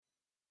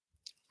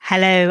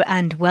Hello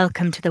and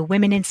welcome to the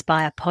Women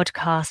Inspire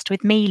podcast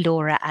with me,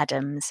 Laura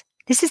Adams.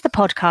 This is the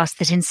podcast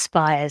that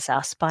inspires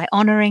us by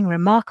honouring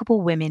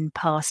remarkable women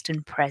past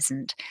and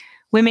present,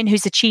 women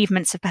whose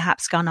achievements have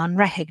perhaps gone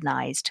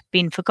unrecognised,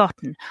 been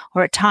forgotten,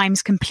 or at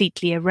times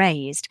completely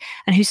erased,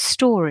 and whose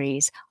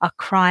stories are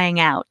crying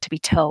out to be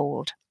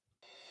told.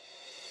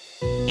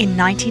 In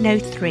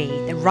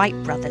 1903, the Wright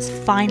brothers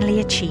finally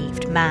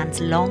achieved man's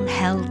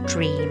long-held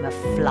dream of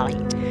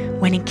flight,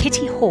 when in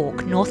Kitty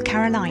Hawk, North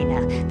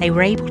Carolina, they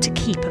were able to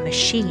keep a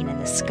machine in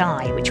the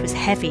sky which was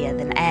heavier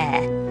than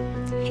air.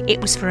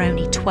 It was for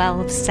only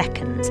 12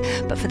 seconds,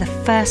 but for the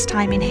first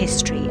time in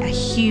history, a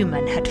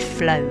human had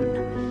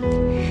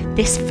flown.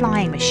 This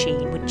flying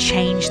machine would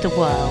change the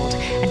world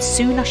and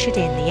soon ushered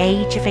in the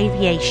age of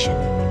aviation,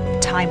 a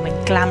time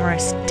when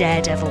glamorous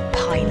daredevil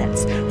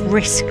pilots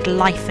risked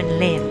life and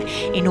limb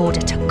in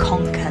order to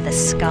conquer the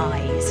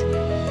skies.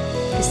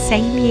 The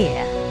same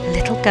year, a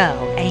little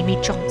girl, Amy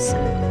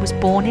Johnson, was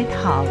born in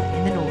Hull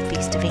in the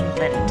northeast of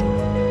England,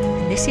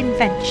 and this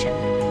invention,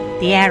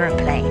 the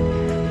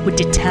aeroplane, would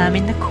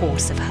determine the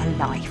course of her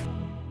life.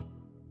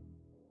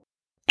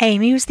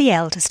 Amy was the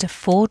eldest of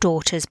 4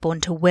 daughters born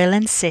to Will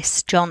and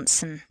Cis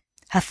Johnson.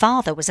 Her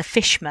father was a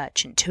fish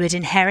merchant who had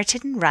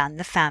inherited and ran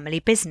the family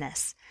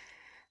business.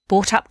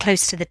 Brought up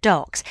close to the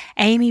docks,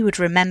 Amy would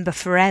remember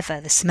forever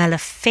the smell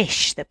of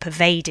fish that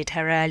pervaded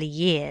her early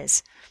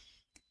years.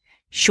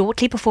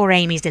 Shortly before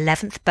Amy's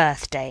 11th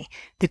birthday,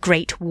 the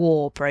Great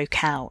War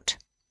broke out.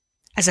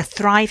 As a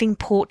thriving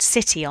port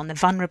city on the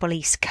vulnerable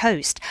East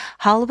Coast,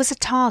 Hull was a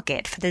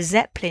target for the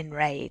Zeppelin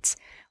raids,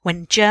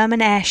 when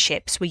German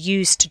airships were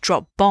used to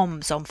drop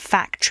bombs on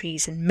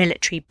factories and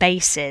military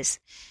bases.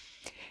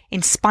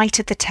 In spite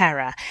of the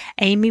terror,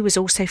 Amy was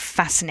also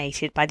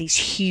fascinated by these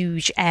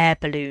huge air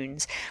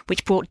balloons,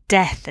 which brought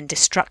death and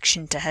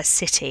destruction to her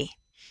city.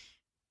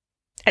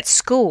 At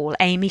school,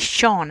 Amy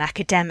shone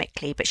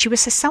academically, but she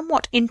was a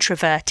somewhat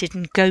introverted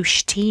and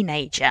gauche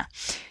teenager.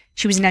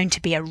 She was known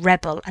to be a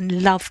rebel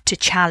and loved to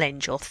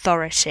challenge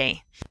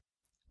authority.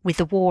 With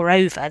the war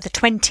over, the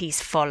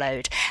 20s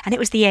followed, and it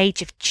was the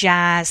age of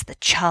jazz, the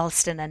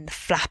Charleston and the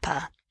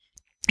flapper.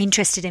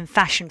 Interested in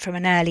fashion from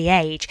an early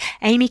age,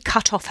 Amy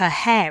cut off her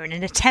hair in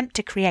an attempt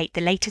to create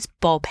the latest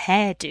bob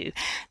hairdo,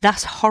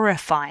 thus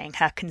horrifying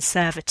her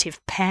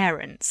conservative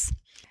parents.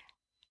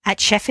 At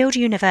Sheffield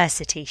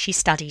University, she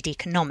studied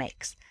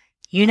economics.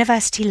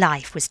 University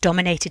life was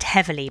dominated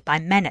heavily by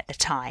men at the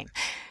time,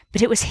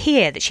 but it was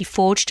here that she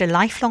forged a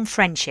lifelong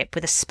friendship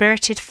with a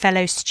spirited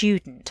fellow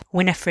student,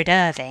 Winifred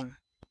Irving.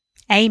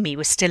 Amy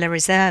was still a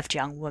reserved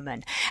young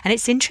woman, and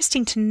it's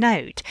interesting to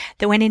note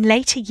that when in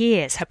later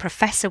years her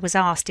professor was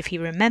asked if he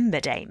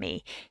remembered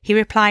Amy, he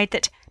replied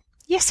that,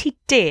 yes, he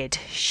did.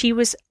 She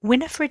was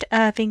Winifred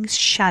Irving's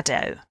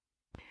shadow.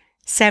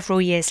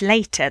 Several years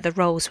later, the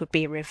roles would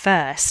be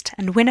reversed,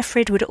 and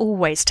Winifred would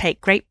always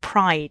take great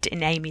pride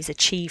in Amy's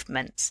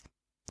achievements.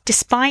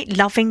 Despite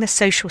loving the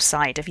social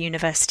side of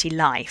university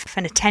life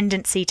and a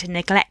tendency to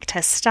neglect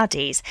her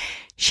studies,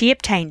 she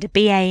obtained a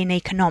BA in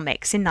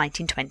economics in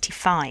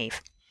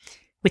 1925.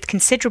 With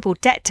considerable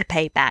debt to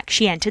pay back,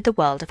 she entered the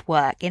world of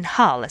work in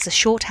Hull as a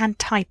shorthand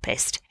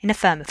typist in a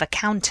firm of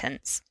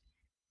accountants.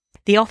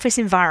 The office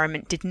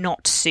environment did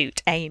not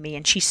suit Amy,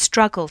 and she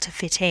struggled to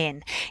fit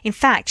in. In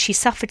fact, she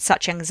suffered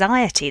such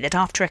anxiety that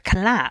after a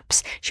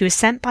collapse, she was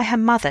sent by her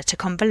mother to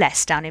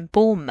convalesce down in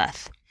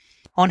Bournemouth.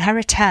 On her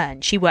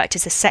return, she worked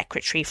as a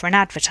secretary for an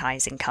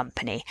advertising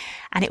company,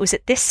 and it was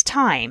at this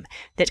time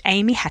that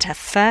Amy had her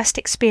first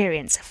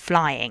experience of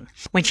flying,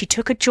 when she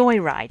took a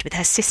joyride with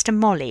her sister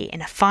Molly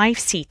in a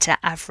 5-seater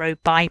Avro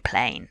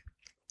biplane.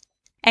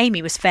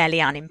 Amy was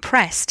fairly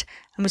unimpressed,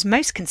 and was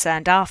most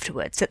concerned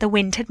afterwards that the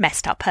wind had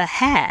messed up her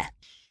hair.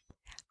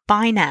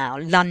 By now,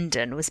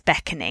 London was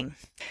beckoning.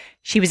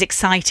 She was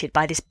excited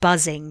by this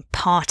buzzing,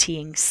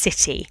 partying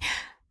city,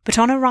 but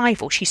on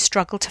arrival she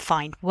struggled to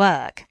find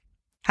work.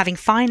 Having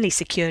finally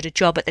secured a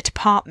job at the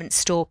department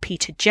store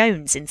Peter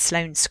Jones in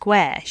Sloane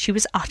Square, she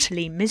was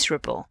utterly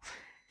miserable.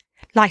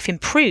 Life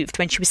improved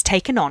when she was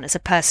taken on as a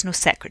personal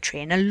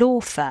secretary in a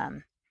law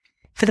firm.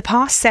 For the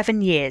past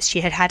 7 years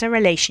she had had a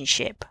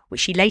relationship, which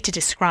she later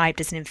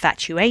described as an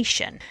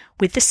infatuation,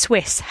 with the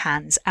Swiss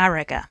Hans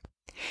Arager.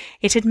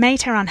 It had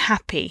made her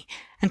unhappy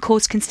and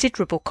caused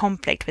considerable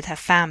conflict with her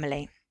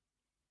family.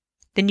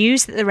 The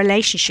news that the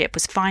relationship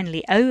was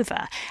finally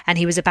over and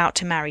he was about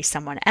to marry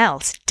someone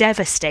else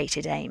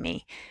devastated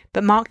Amy,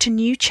 but marked a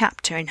new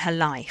chapter in her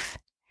life.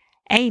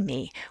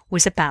 Amy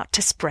was about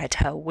to spread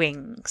her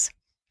wings.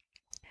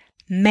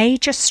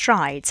 Major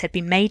strides had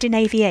been made in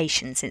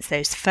aviation since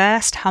those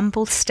first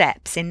humble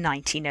steps in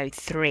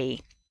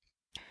 1903.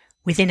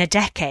 Within a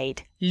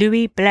decade,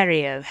 Louis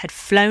Blériot had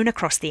flown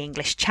across the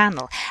English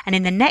Channel, and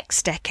in the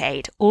next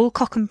decade,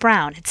 Alcock and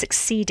Brown had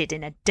succeeded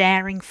in a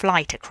daring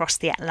flight across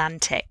the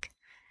Atlantic.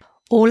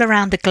 All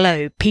around the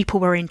globe, people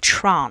were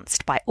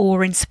entranced by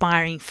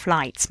awe-inspiring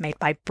flights made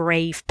by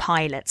brave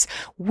pilots,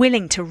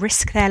 willing to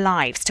risk their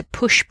lives to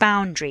push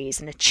boundaries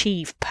and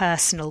achieve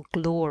personal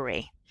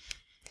glory.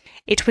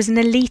 It was an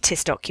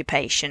elitist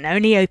occupation,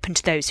 only open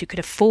to those who could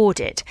afford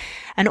it,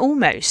 and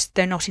almost,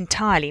 though not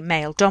entirely,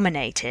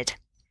 male-dominated.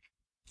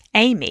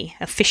 Amy,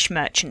 a fish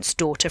merchant's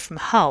daughter from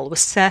Hull, was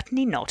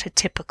certainly not a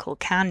typical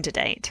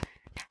candidate.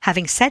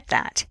 Having said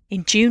that,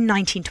 in June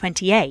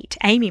 1928,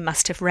 Amy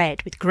must have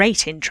read with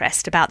great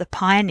interest about the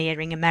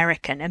pioneering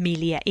American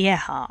Amelia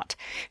Earhart,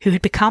 who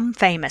had become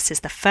famous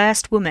as the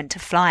first woman to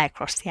fly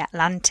across the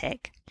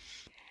Atlantic.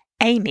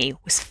 Amy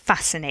was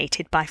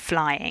fascinated by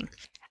flying,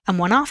 and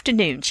one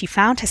afternoon she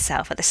found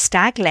herself at the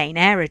Stag Lane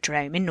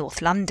Aerodrome in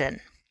North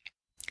London.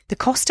 The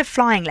cost of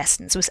flying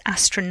lessons was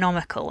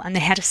astronomical, and they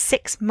had a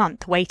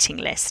 6-month waiting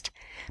list,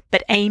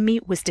 but Amy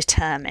was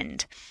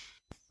determined.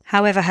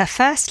 However, her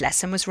first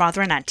lesson was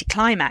rather an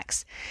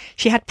anticlimax.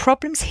 She had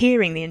problems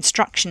hearing the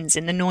instructions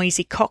in the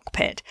noisy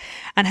cockpit,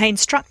 and her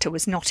instructor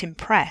was not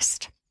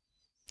impressed.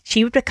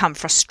 She would become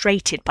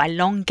frustrated by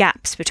long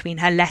gaps between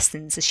her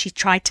lessons as she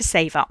tried to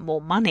save up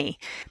more money.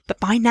 But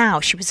by now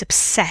she was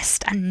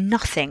obsessed, and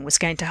nothing was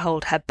going to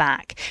hold her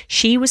back.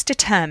 She was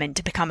determined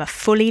to become a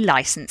fully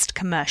licensed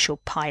commercial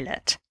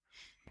pilot.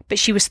 But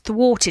she was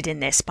thwarted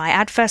in this by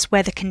adverse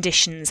weather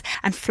conditions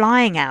and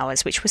flying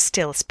hours which were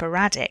still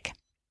sporadic.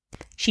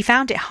 She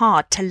found it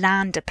hard to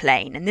land a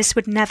plane, and this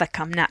would never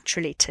come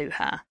naturally to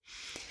her.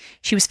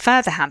 She was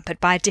further hampered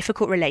by a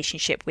difficult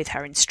relationship with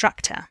her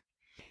instructor.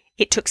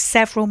 It took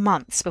several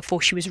months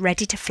before she was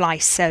ready to fly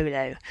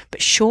solo,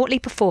 but shortly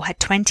before her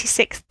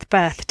 26th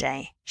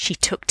birthday, she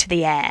took to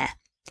the air.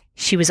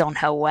 She was on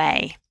her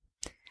way.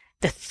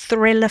 The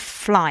thrill of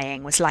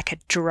flying was like a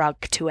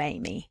drug to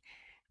Amy.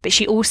 But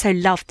she also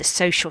loved the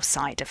social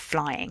side of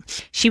flying.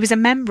 She was a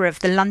member of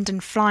the London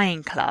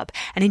Flying Club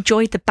and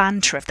enjoyed the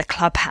banter of the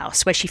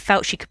clubhouse, where she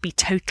felt she could be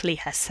totally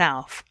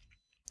herself.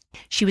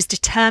 She was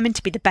determined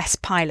to be the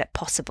best pilot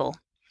possible.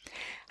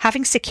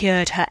 Having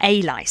secured her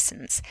A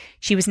licence,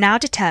 she was now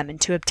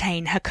determined to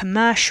obtain her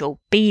commercial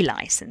B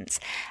licence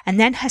and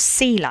then her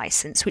C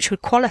licence, which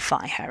would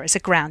qualify her as a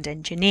ground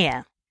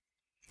engineer.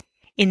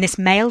 In this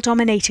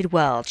male-dominated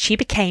world, she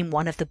became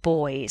one of the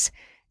boys,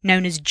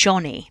 known as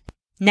Johnny,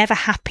 never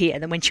happier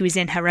than when she was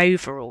in her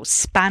overalls,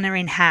 spanner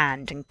in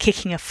hand, and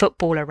kicking a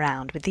football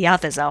around with the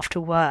others after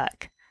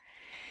work.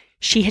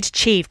 She had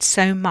achieved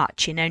so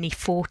much in only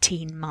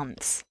 14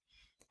 months.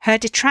 Her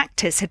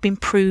detractors had been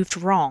proved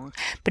wrong,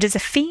 but as a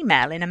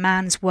female in a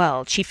man's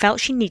world, she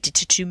felt she needed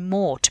to do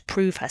more to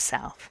prove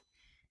herself.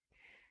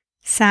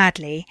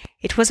 Sadly,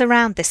 it was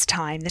around this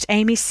time that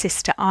Amy's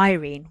sister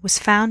Irene was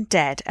found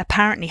dead,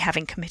 apparently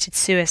having committed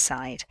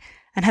suicide,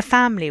 and her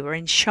family were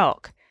in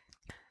shock.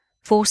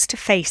 Forced to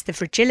face the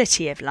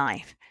fragility of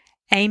life,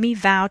 Amy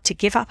vowed to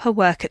give up her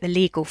work at the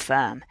legal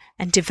firm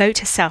and devote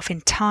herself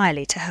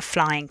entirely to her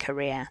flying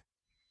career.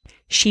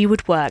 She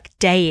would work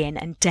day in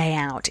and day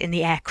out in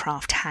the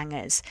aircraft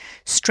hangars,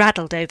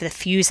 straddled over the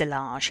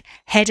fuselage,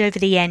 head over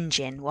the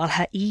engine, while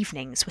her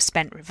evenings were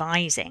spent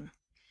revising.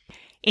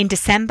 In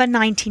December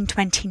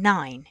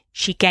 1929,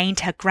 she gained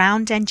her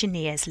ground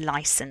engineer's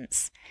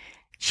licence.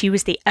 She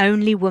was the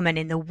only woman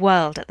in the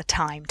world at the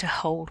time to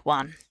hold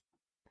one.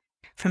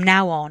 From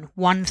now on,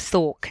 one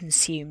thought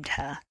consumed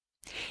her.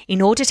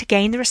 In order to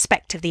gain the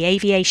respect of the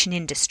aviation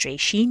industry,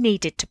 she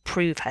needed to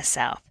prove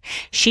herself.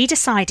 She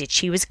decided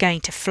she was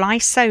going to fly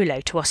solo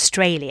to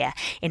Australia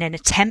in an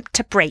attempt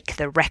to break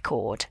the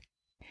record.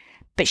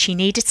 But she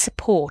needed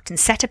support and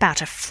set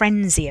about a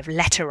frenzy of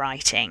letter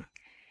writing.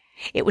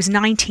 It was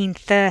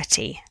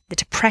 1930, the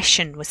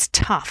Depression was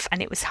tough, and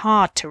it was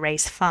hard to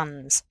raise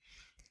funds.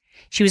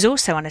 She was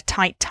also on a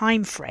tight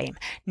time frame,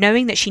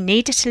 knowing that she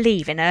needed to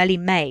leave in early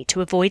May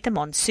to avoid the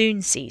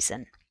monsoon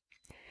season.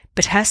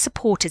 But her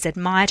supporters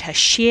admired her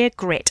sheer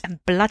grit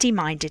and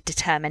bloody-minded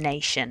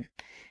determination.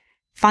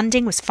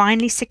 Funding was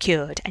finally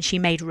secured, and she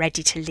made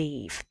ready to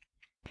leave.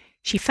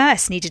 She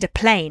first needed a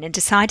plane and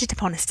decided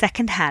upon a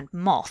second-hand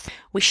Moth,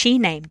 which she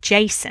named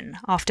Jason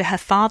after her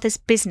father's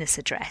business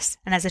address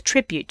and as a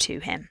tribute to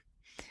him.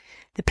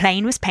 The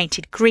plane was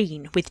painted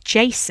green, with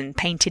Jason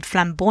painted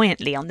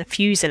flamboyantly on the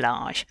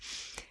fuselage.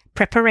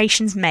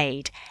 Preparations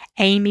made,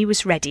 Amy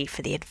was ready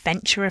for the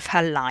adventure of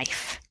her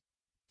life.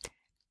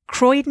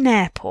 Croydon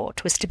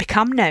Airport was to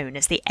become known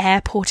as the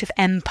Airport of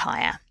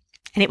Empire,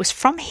 and it was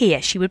from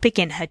here she would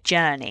begin her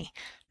journey,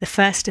 the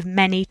first of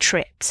many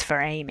trips for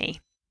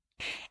Amy.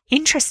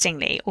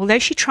 Interestingly, although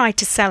she tried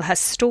to sell her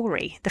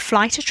story, the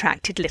flight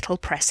attracted little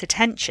press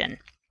attention.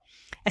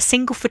 A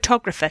single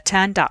photographer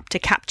turned up to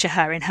capture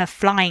her in her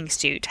flying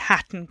suit,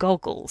 hat and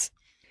goggles.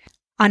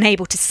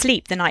 Unable to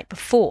sleep the night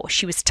before,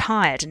 she was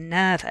tired and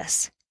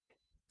nervous.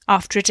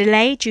 After a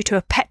delay due to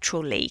a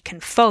petrol leak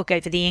and fog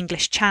over the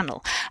English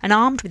Channel, and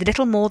armed with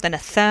little more than a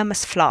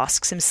thermos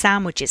flask, some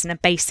sandwiches and a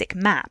basic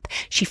map,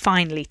 she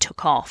finally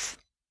took off.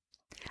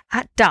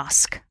 At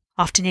dusk,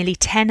 after nearly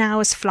 10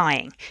 hours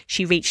flying,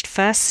 she reached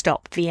first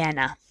stop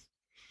Vienna.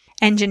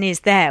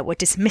 Engineers there were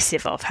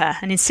dismissive of her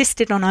and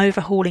insisted on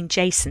overhauling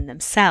Jason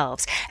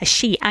themselves, as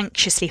she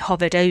anxiously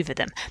hovered over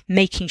them,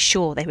 making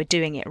sure they were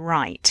doing it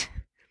right.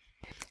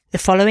 The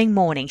following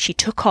morning she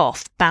took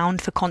off,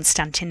 bound for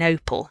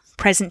Constantinople,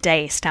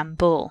 present-day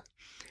Istanbul.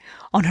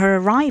 On her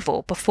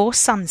arrival, before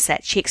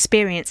sunset, she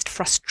experienced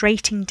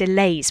frustrating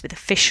delays with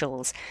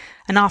officials,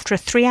 and after a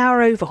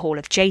 3-hour overhaul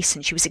of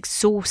Jason, she was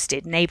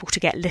exhausted and able to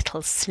get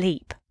little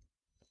sleep.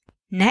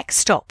 Next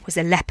stop was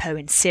Aleppo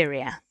in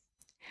Syria.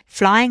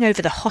 Flying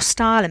over the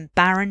hostile and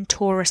barren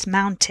Taurus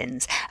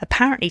mountains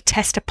apparently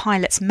test a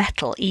pilot's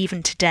mettle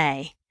even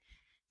today.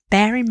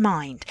 Bear in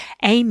mind,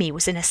 Amy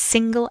was in a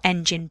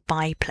single-engine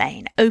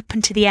biplane,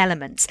 open to the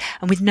elements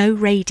and with no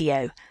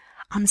radio.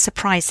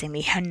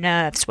 Unsurprisingly, her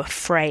nerves were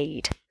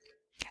frayed.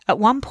 At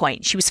one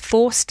point, she was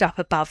forced up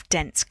above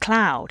dense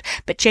cloud,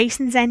 but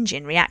Jason's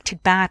engine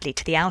reacted badly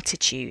to the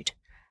altitude.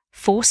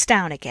 Forced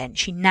down again,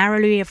 she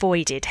narrowly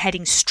avoided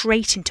heading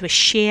straight into a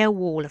sheer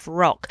wall of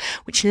rock,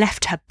 which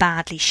left her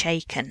badly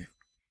shaken.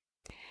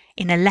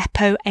 In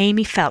Aleppo,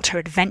 Amy felt her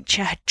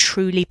adventure had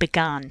truly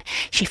begun.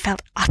 She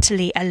felt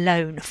utterly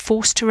alone,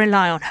 forced to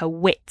rely on her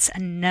wits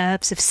and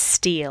nerves of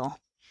steel.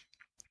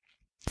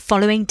 The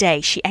following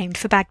day, she aimed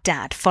for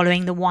Baghdad,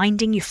 following the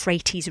winding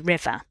Euphrates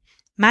River,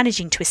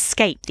 managing to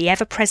escape the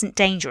ever-present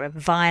danger of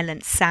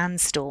violent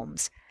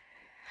sandstorms.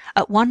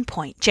 At one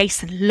point,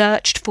 Jason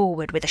lurched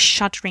forward with a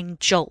shuddering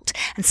jolt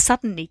and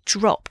suddenly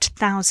dropped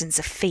thousands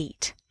of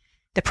feet.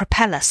 The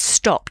propeller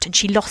stopped and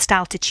she lost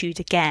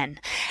altitude again.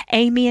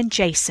 Amy and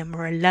Jason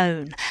were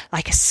alone,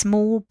 like a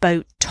small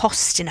boat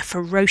tossed in a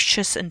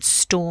ferocious and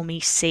stormy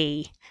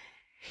sea.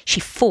 She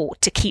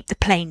fought to keep the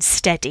plane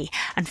steady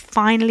and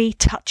finally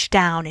touched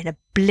down in a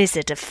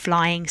blizzard of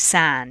flying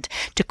sand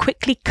to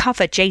quickly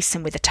cover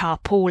Jason with a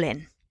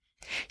tarpaulin.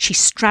 She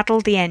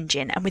straddled the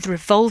engine and with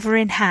revolver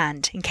in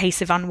hand, in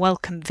case of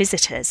unwelcome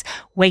visitors,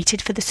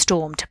 waited for the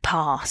storm to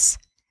pass.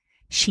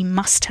 She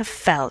must have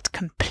felt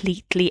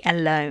completely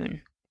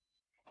alone.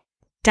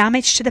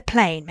 Damage to the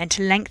plane meant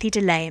a lengthy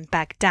delay in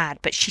Baghdad,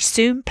 but she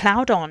soon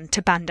ploughed on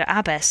to Bandar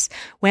Abbas,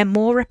 where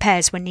more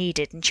repairs were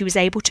needed and she was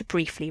able to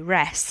briefly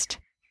rest.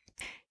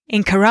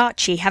 In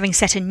Karachi, having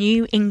set a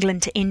new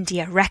England to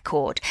India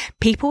record,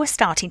 people were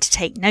starting to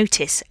take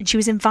notice and she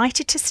was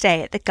invited to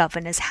stay at the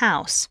governor's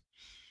house.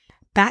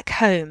 Back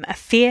home, a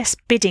fierce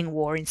bidding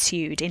war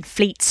ensued in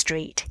Fleet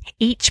Street,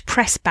 each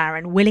press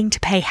baron willing to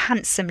pay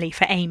handsomely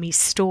for Amy's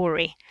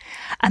story.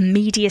 A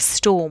media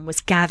storm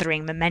was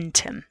gathering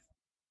momentum.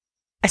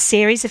 A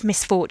series of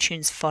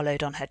misfortunes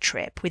followed on her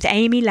trip, with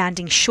Amy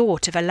landing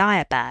short of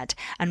Allahabad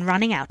and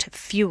running out of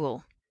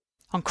fuel.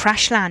 On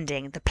crash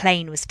landing, the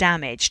plane was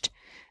damaged.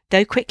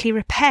 Though quickly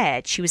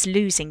repaired, she was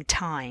losing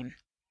time.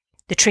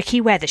 The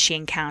tricky weather she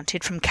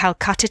encountered from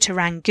Calcutta to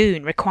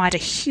Rangoon required a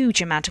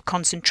huge amount of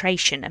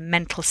concentration and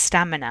mental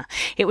stamina.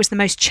 It was the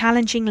most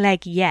challenging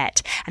leg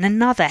yet, and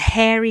another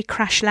hairy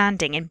crash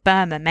landing in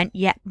Burma meant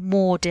yet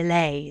more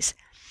delays.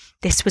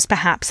 This was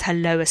perhaps her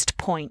lowest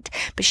point,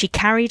 but she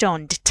carried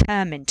on,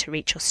 determined to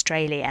reach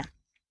Australia.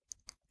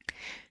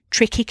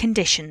 Tricky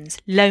conditions,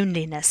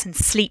 loneliness and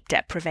sleep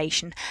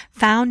deprivation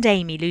found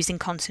Amy losing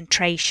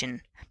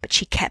concentration. But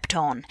she kept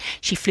on.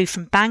 She flew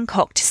from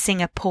Bangkok to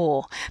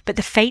Singapore, but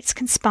the fates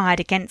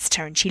conspired against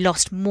her and she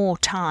lost more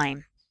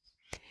time.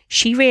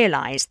 She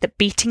realised that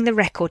beating the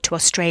record to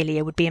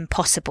Australia would be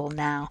impossible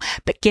now,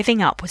 but giving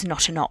up was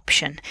not an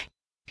option.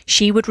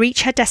 She would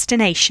reach her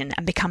destination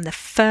and become the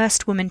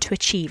first woman to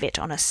achieve it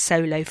on a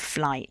solo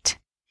flight.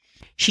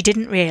 She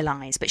didn't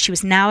realise, but she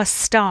was now a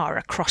star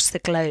across the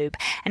globe,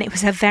 and it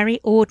was her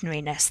very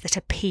ordinariness that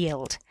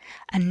appealed.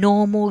 A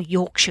normal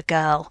Yorkshire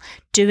girl,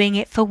 doing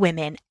it for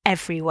women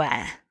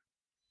everywhere.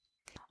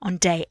 On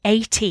day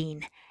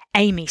 18,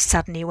 Amy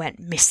suddenly went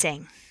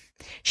missing.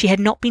 She had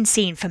not been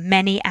seen for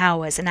many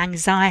hours and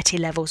anxiety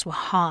levels were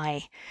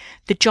high.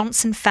 The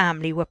Johnson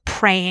family were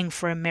praying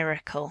for a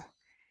miracle.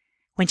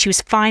 When she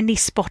was finally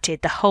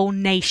spotted, the whole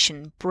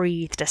nation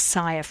breathed a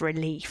sigh of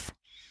relief.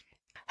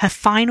 Her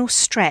final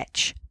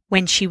stretch,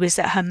 when she was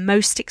at her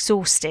most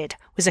exhausted,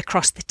 was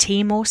across the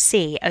Timor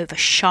Sea over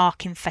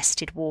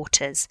shark-infested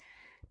waters.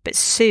 But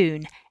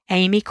soon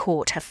Amy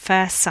caught her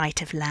first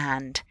sight of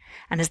land,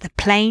 and as the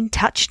plane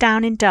touched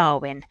down in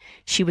Darwin,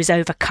 she was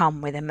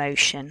overcome with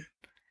emotion.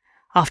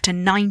 After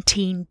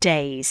 19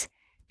 days,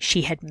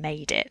 she had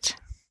made it.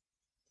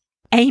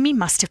 Amy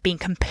must have been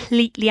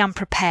completely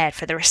unprepared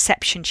for the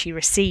reception she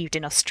received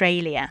in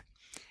Australia.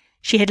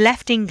 She had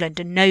left England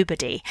a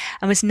nobody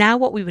and was now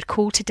what we would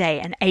call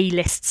today an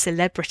A-list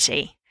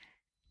celebrity.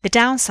 The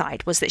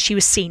downside was that she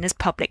was seen as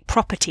public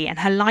property and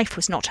her life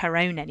was not her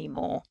own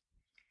anymore.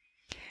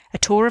 A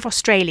tour of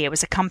Australia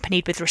was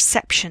accompanied with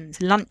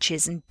receptions,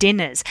 lunches and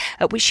dinners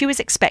at which she was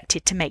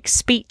expected to make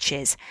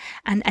speeches,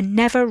 and a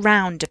never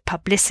round of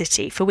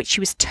publicity for which she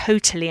was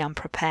totally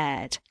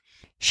unprepared.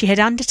 She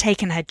had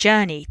undertaken her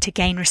journey to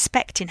gain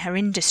respect in her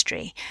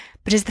industry,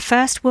 but as the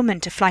first woman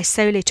to fly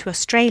solo to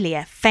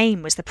Australia,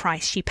 fame was the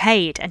price she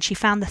paid, and she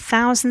found the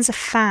thousands of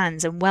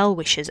fans and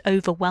well-wishers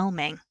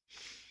overwhelming.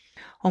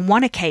 On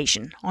one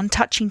occasion, on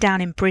touching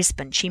down in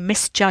Brisbane, she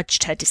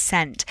misjudged her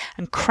descent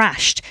and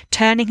crashed,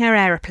 turning her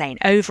aeroplane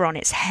over on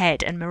its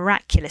head and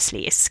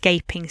miraculously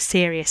escaping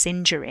serious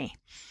injury.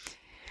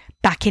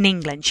 Back in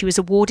England, she was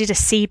awarded a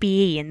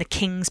CBE in the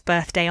King's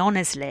Birthday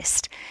Honours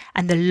List,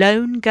 and the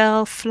Lone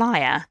Girl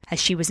Flyer,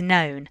 as she was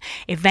known,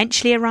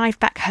 eventually arrived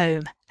back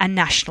home a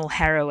national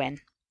heroine.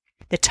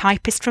 The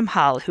typist from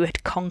Hull who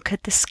had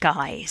conquered the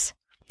skies.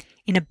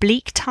 In a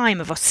bleak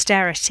time of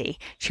austerity,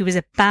 she was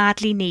a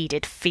badly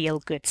needed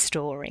feel-good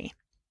story.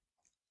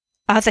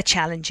 Other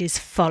challenges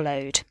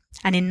followed,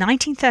 and in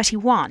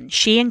 1931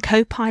 she and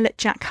co-pilot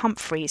Jack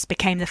Humphreys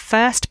became the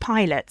first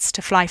pilots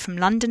to fly from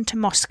London to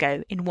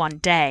Moscow in one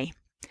day.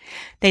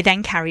 They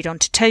then carried on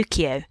to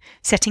Tokyo,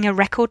 setting a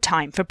record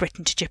time for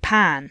Britain to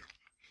Japan.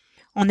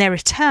 On their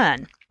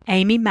return,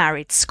 Amy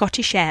married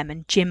Scottish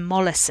airman Jim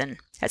Mollison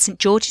at St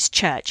George's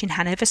Church in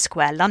Hanover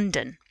Square,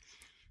 London.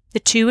 The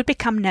two would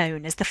become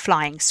known as the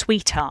Flying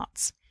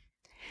Sweethearts.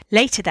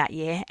 Later that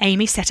year,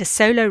 Amy set a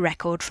solo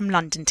record from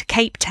London to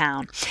Cape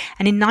Town,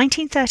 and in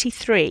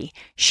 1933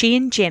 she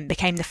and Jim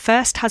became the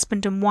first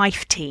husband and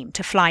wife team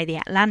to fly the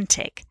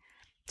Atlantic.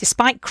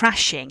 Despite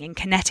crashing in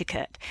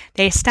Connecticut,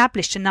 they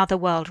established another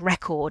world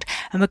record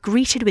and were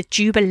greeted with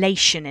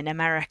jubilation in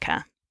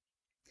America.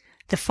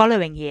 The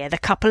following year, the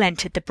couple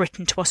entered the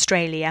Britain to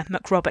Australia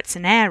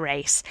McRobertson Air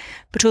Race,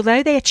 but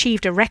although they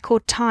achieved a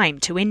record time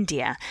to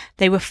India,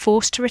 they were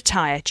forced to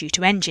retire due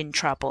to engine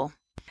trouble.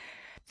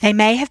 They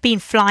may have been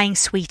flying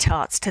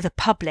sweethearts to the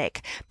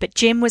public, but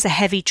Jim was a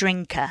heavy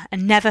drinker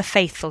and never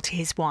faithful to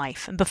his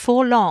wife, and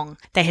before long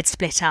they had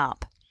split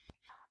up.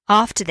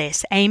 After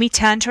this, Amy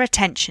turned her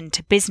attention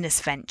to business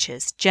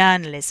ventures,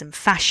 journalism,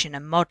 fashion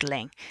and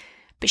modelling.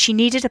 But she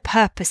needed a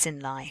purpose in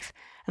life,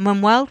 and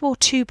when World War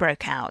II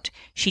broke out,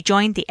 she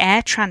joined the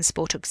Air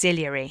Transport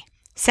Auxiliary,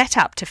 set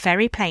up to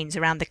ferry planes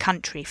around the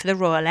country for the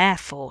Royal Air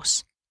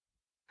Force.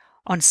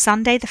 On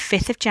Sunday the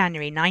 5th of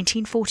January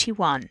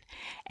 1941,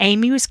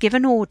 Amy was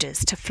given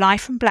orders to fly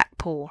from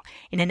Blackpool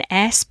in an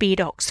Airspeed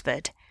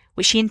Oxford,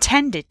 which she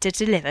intended to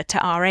deliver to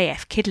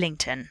RAF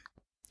Kidlington.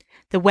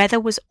 The weather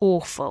was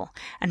awful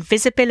and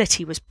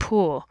visibility was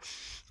poor,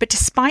 but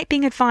despite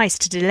being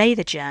advised to delay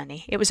the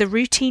journey, it was a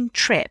routine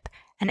trip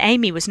and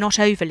Amy was not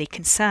overly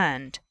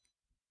concerned.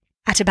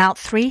 At about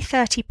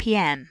 3:30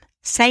 p.m,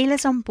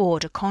 sailors on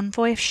board a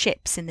convoy of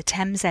ships in the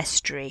Thames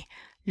estuary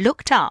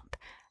looked up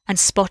and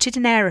spotted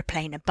an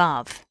aeroplane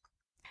above.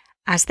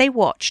 As they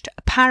watched,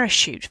 a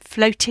parachute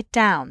floated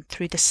down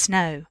through the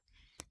snow.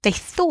 They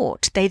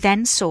thought they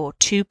then saw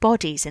two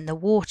bodies in the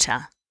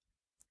water.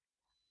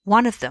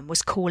 One of them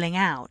was calling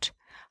out,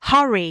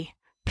 "Hurry!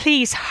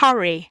 Please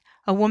hurry!"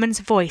 A woman's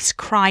voice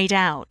cried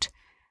out.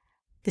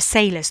 The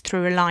sailors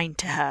threw a line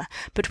to her,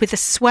 but with the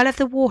swell of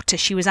the water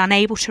she was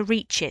unable to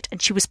reach it,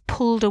 and she was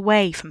pulled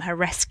away from her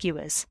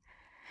rescuers.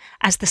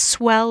 As the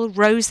swell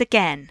rose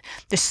again,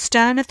 the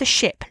stern of the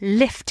ship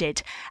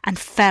lifted and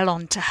fell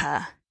onto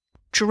her.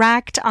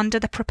 Dragged under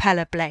the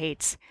propeller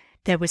blades,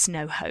 there was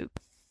no hope.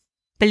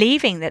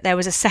 Believing that there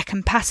was a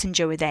second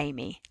passenger with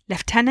Amy,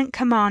 Lieutenant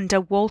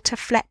Commander Walter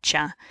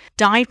Fletcher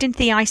dived into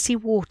the icy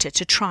water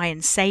to try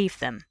and save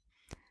them.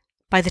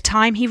 By the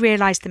time he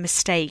realised the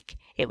mistake,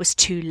 it was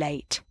too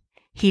late.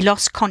 He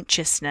lost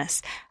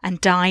consciousness and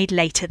died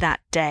later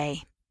that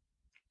day.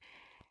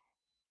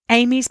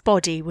 Amy's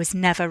body was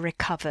never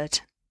recovered,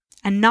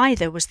 and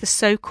neither was the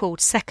so-called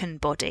second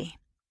body.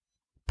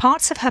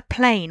 Parts of her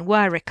plane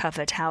were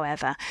recovered,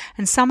 however,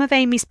 and some of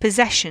Amy's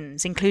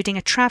possessions, including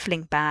a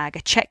travelling bag,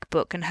 a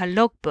chequebook and her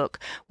logbook,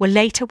 were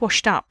later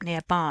washed up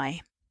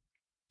nearby.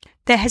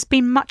 There has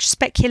been much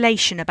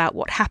speculation about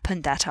what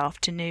happened that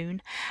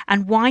afternoon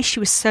and why she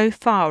was so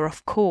far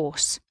off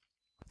course.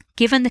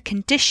 Given the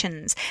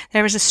conditions,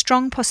 there is a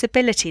strong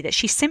possibility that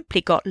she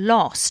simply got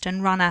lost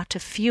and run out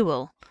of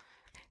fuel.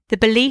 The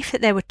belief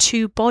that there were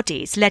two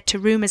bodies led to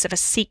rumours of a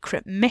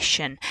secret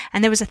mission,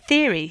 and there was a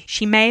theory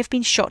she may have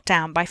been shot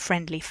down by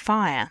friendly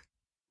fire.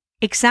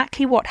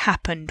 Exactly what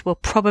happened will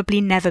probably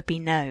never be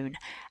known,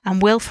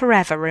 and will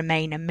forever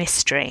remain a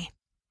mystery.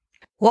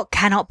 What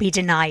cannot be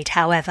denied,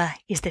 however,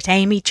 is that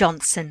Amy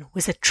Johnson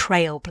was a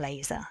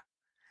trailblazer.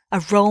 A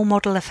role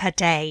model of her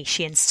day,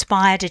 she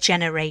inspired a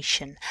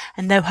generation,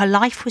 and though her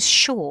life was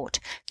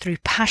short, through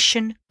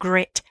passion,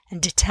 grit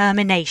and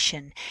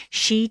determination,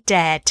 she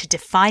dared to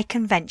defy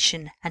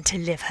convention and to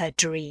live her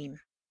dream.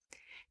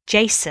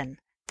 Jason,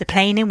 the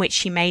plane in which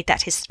she made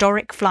that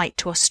historic flight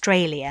to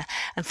Australia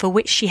and for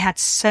which she had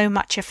so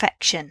much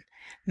affection,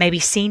 may be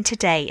seen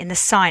today in the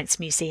Science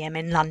Museum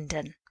in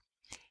London.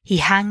 He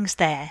hangs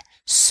there,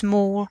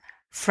 small,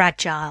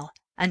 fragile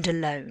and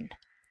alone.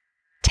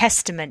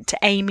 Testament to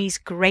Amy's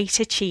great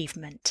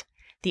achievement,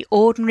 the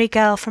ordinary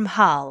girl from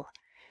Hull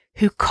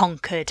who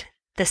conquered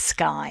the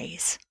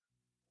skies.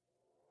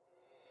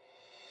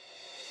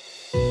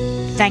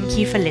 Thank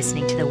you for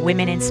listening to the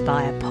Women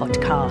Inspire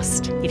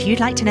podcast. If you'd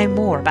like to know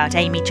more about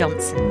Amy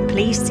Johnson,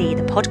 please see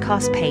the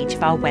podcast page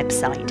of our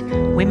website,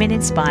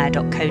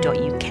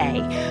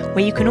 womeninspire.co.uk,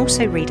 where you can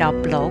also read our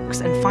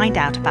blogs and find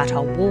out about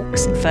our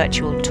walks and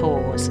virtual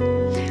tours.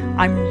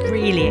 I'm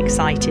really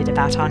excited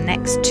about our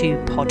next two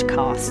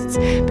podcasts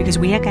because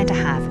we are going to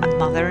have a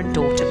mother and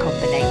daughter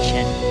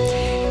combination.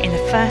 In the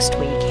first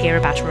week hear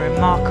about a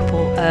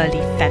remarkable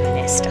early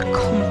feminist, a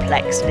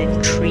complex and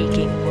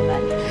intriguing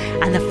woman,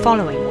 and the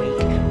following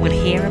week we'll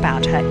hear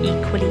about her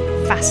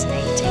equally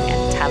fascinating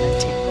and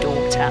talented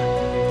daughter.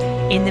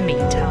 In the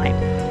meantime,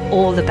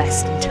 all the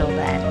best until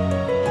then.